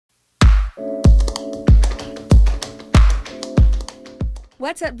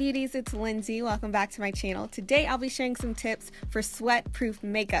What's up, beauties? It's Lindsay. Welcome back to my channel. Today I'll be sharing some tips for sweat-proof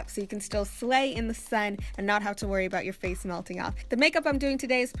makeup so you can still slay in the sun and not have to worry about your face melting off. The makeup I'm doing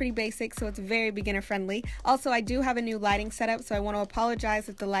today is pretty basic, so it's very beginner friendly. Also, I do have a new lighting setup, so I want to apologize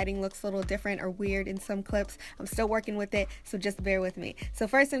if the lighting looks a little different or weird in some clips. I'm still working with it, so just bear with me. So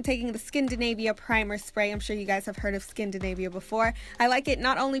first, I'm taking the SKINDINAVIA primer spray. I'm sure you guys have heard of SKINDINAVIA before. I like it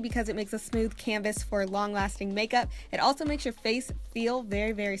not only because it makes a smooth canvas for long-lasting makeup, it also makes your face feel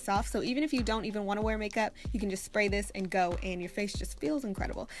very soft. So even if you don't even want to wear makeup, you can just spray this and go, and your face just feels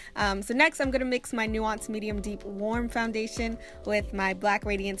incredible. So next, I'm going to mix my Nuance Medium Deep Warm Foundation with my Black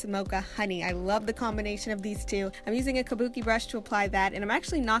Radiance Mocha Honey. I love the combination of these two. I'm using a kabuki brush to apply that, and I'm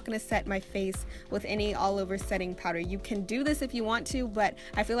actually not going to set my face with any all-over setting powder. You can do this if you want to, but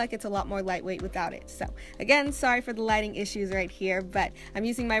I feel like it's a lot more lightweight without it. So again, sorry for the lighting issues right here, but I'm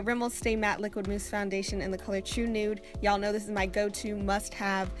using my Rimmel Stay Matte Liquid Mousse Foundation in the color True Nude. Y'all know this is my go-to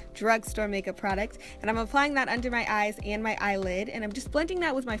must-have drugstore makeup product, and I'm applying that under my eyes and my eyelid, and I'm just blending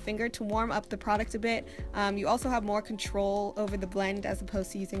that with my finger to warm up the product a bit. You also have more control over the blend as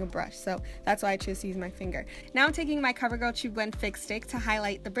opposed to using a brush, so that's why I chose to use my finger. Now I'm taking my CoverGirl True Blend Fix Stick to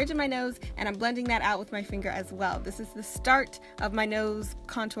highlight the bridge of my nose, and I'm blending that out with my finger as well. This is the start of my nose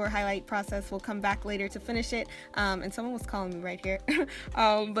contour highlight process. We'll come back later to finish it, and someone was calling me right here.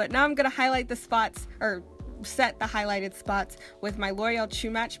 But now I'm gonna highlight the spots, or set the highlighted spots with my L'Oreal True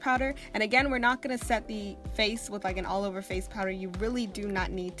Match powder. And again, we're not going to set the face with like an all-over face powder. You really do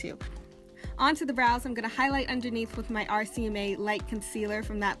not need to. Onto the brows, I'm going to highlight underneath with my RCMA light concealer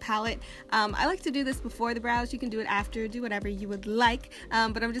from that palette. I like to do this before the brows. You can do it after, do whatever you would like,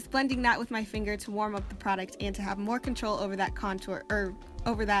 but I'm just blending that with my finger to warm up the product and to have more control over that contour, or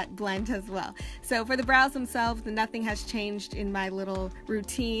over that blend as well. So for the brows themselves, nothing has changed in my little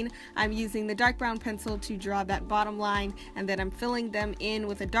routine. I'm using the dark brown pencil to draw that bottom line, and then I'm filling them in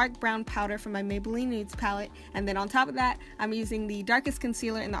with a dark brown powder from my Maybelline Nudes palette, and then on top of that, I'm using the darkest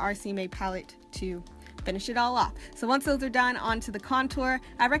concealer in the RCMA palette to finish it all off. So once those are done, onto the contour.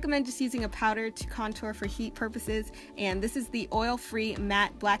 I recommend just using a powder to contour for heat purposes, and this is the oil-free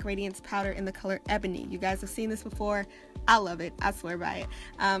matte Black Radiance powder in the color Ebony. You guys have seen this before. I love it. I swear by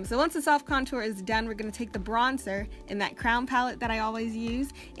it. So once the soft contour is done, we're going to take the bronzer in that Crown palette that I always use,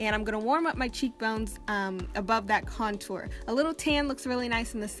 and I'm going to warm up my cheekbones above that contour. A little tan looks really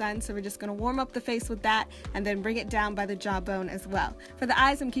nice in the sun, so we're just going to warm up the face with that and then bring it down by the jawbone as well. For the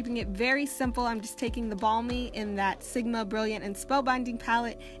eyes, I'm keeping it very simple. I'm just taking the Balmy in that Sigma Brilliant and Spellbinding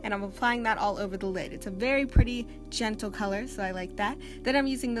palette, and I'm applying that all over the lid. It's a very pretty, gentle color, so I like that. Then I'm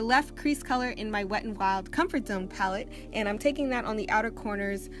using the Left Crease color in my Wet n Wild Comfort Zone palette, and I'm taking that on the outer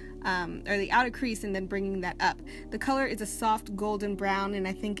corners, or the outer crease, and then bringing that up. The color is a soft golden brown, and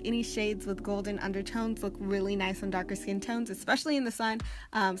I think any shades with golden undertones look really nice on darker skin tones, especially in the sun,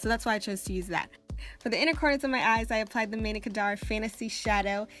 so that's why I chose to use that. For the inner corners of my eyes, I applied the Maina Kadar Fantasy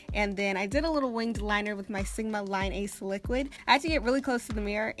Shadow, and then I did a little winged liner with my Sigma Line Ace Liquid. I had to get really close to the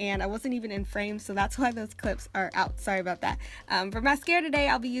mirror, and I wasn't even in frame, so that's why those clips are out. Sorry about that. For mascara today,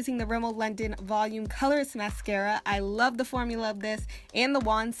 I'll be using the Rimmel London Volume Colorist Mascara. I love the formula of this, and the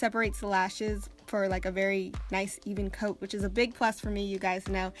wand separates the lashes for like a very nice even coat, which is a big plus for me, you guys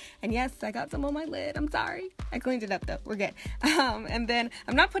know. And yes, I got some on my lid. I'm sorry. I cleaned it up though. We're good. And then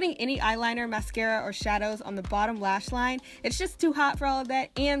I'm not putting any eyeliner, mascara, or shadows on the bottom lash line. It's just too hot for all of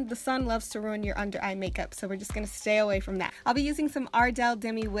that, and the sun loves to ruin your under eye makeup, so we're just gonna stay away from that. I'll be using some Ardell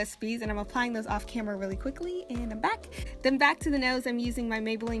Demi Wispies, and I'm applying those off camera really quickly, and I'm back. Then back to the nose, I'm using my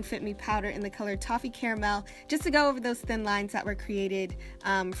Maybelline Fit Me powder in the color Toffee Caramel, just to go over those thin lines that were created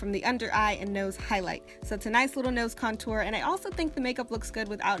from the under eye and nose highlight. So it's a nice little nose contour, and I also think the makeup looks good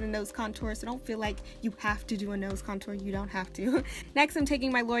without a nose contour, so don't feel like you have to do a nose contour. You don't have to. Next, I'm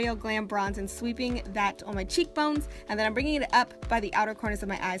taking my L'Oreal Glam Bronze and sweeping that on my cheekbones, and then I'm bringing it up by the outer corners of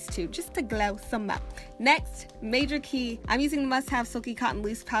my eyes too, just to glow some up. Next, major key, I'm using the Must Have Silky Cotton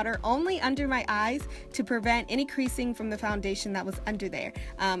Loose powder only under my eyes to prevent any creasing from the foundation that was under there.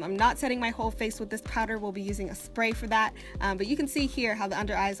 I'm not setting my whole face with this powder. We'll be using a spray for that, but you can see here how the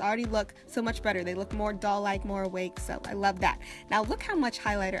under eyes already look so much better. They look more doll-like, more awake, so I love that. Now look how much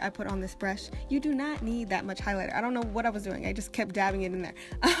highlighter I put on this brush. You do not need that much highlighter. I don't know what I was doing. I just kept dabbing it in there.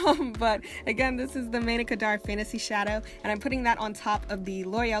 But again, this is the Maina Kadar Fantasy Shadow, and I'm putting that on top of the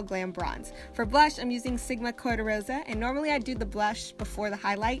L'Oreal Glam Bronze. For blush, I'm using Sigma Corda Rosa, and normally I do the blush before the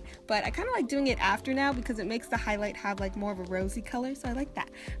highlight, but I kind of like doing it after now because it makes the highlight have like more of a rosy color, so I like that.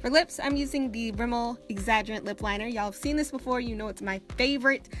 For lips, I'm using the Rimmel Exaggerant Lip Liner. Y'all have seen this before. You know it's my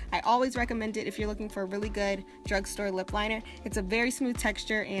favorite. I always recommend it it if you're looking for a really good drugstore lip liner. It's a very smooth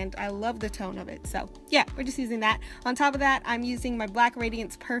texture and I love the tone of it. So yeah, we're just using that. On top of that, I'm using my Black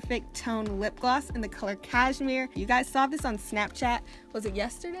Radiance Perfect Tone Lip Gloss in the color Cashmere. You guys saw this on Snapchat. Was it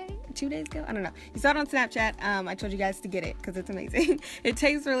yesterday? 2 days ago? I don't know. You saw it on Snapchat. I told you guys to get it because it's amazing. It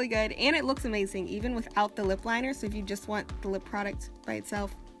tastes really good and it looks amazing even without the lip liner. So if you just want the lip product by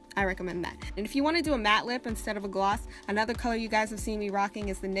itself, I recommend that. And if you want to do a matte lip instead of a gloss, another color you guys have seen me rocking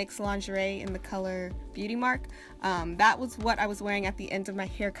is the NYX Lingerie in the color Beauty Mark. That was what I was wearing at the end of my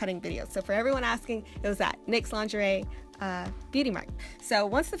hair cutting video. So for everyone asking, it was that NYX Lingerie Beauty Mark. So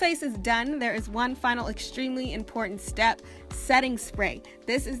once the face is done, there is one final extremely important step: setting spray.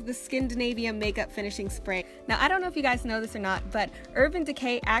 This is the SKINDINAVIA makeup finishing spray. Now I don't know if you guys know this or not, but Urban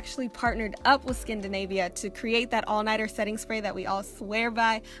Decay actually partnered up with SKINDINAVIA to create that all-nighter setting spray that we all swear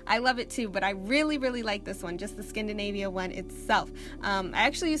by. I love it too, but I really like this one, just the SKINDINAVIA one itself. I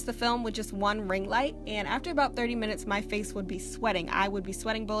actually used to film with just one ring light, and after about 30 minutes my face would be sweating. I would be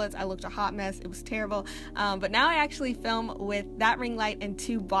sweating bullets. I looked a hot mess. It was terrible. But now I actually film with that ring light and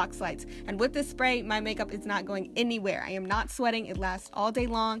 2 box lights, and with this spray my makeup is not going anywhere. I am not sweating. It lasts all day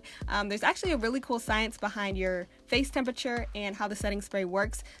long. There's actually a really cool science behind your face temperature and how the setting spray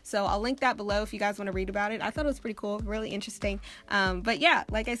works, so I'll link that below if you guys want to read about it. I thought it was pretty cool, really interesting. But yeah,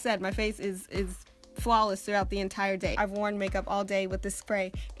 like I said, my face is flawless throughout the entire day. I've worn makeup all day with this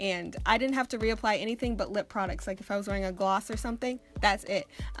spray and I didn't have to reapply anything but lip products. Like if I was wearing a gloss or something, that's it.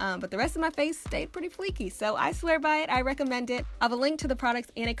 But the rest of my face stayed pretty fleeky, so I swear by it. I recommend it. I'll have a link to the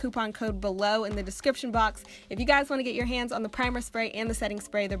products and a coupon code below in the description box if you guys want to get your hands on the primer spray and the setting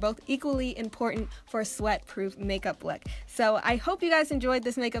spray. They're both equally important for a sweat-proof makeup look. So I hope you guys enjoyed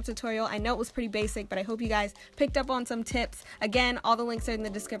this makeup tutorial. I know it was pretty basic, but I hope you guys picked up on some tips. Again, all the links are in the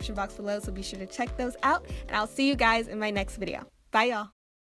description box below, so be sure to check those out, and I'll see you guys in my next video. Bye, y'all.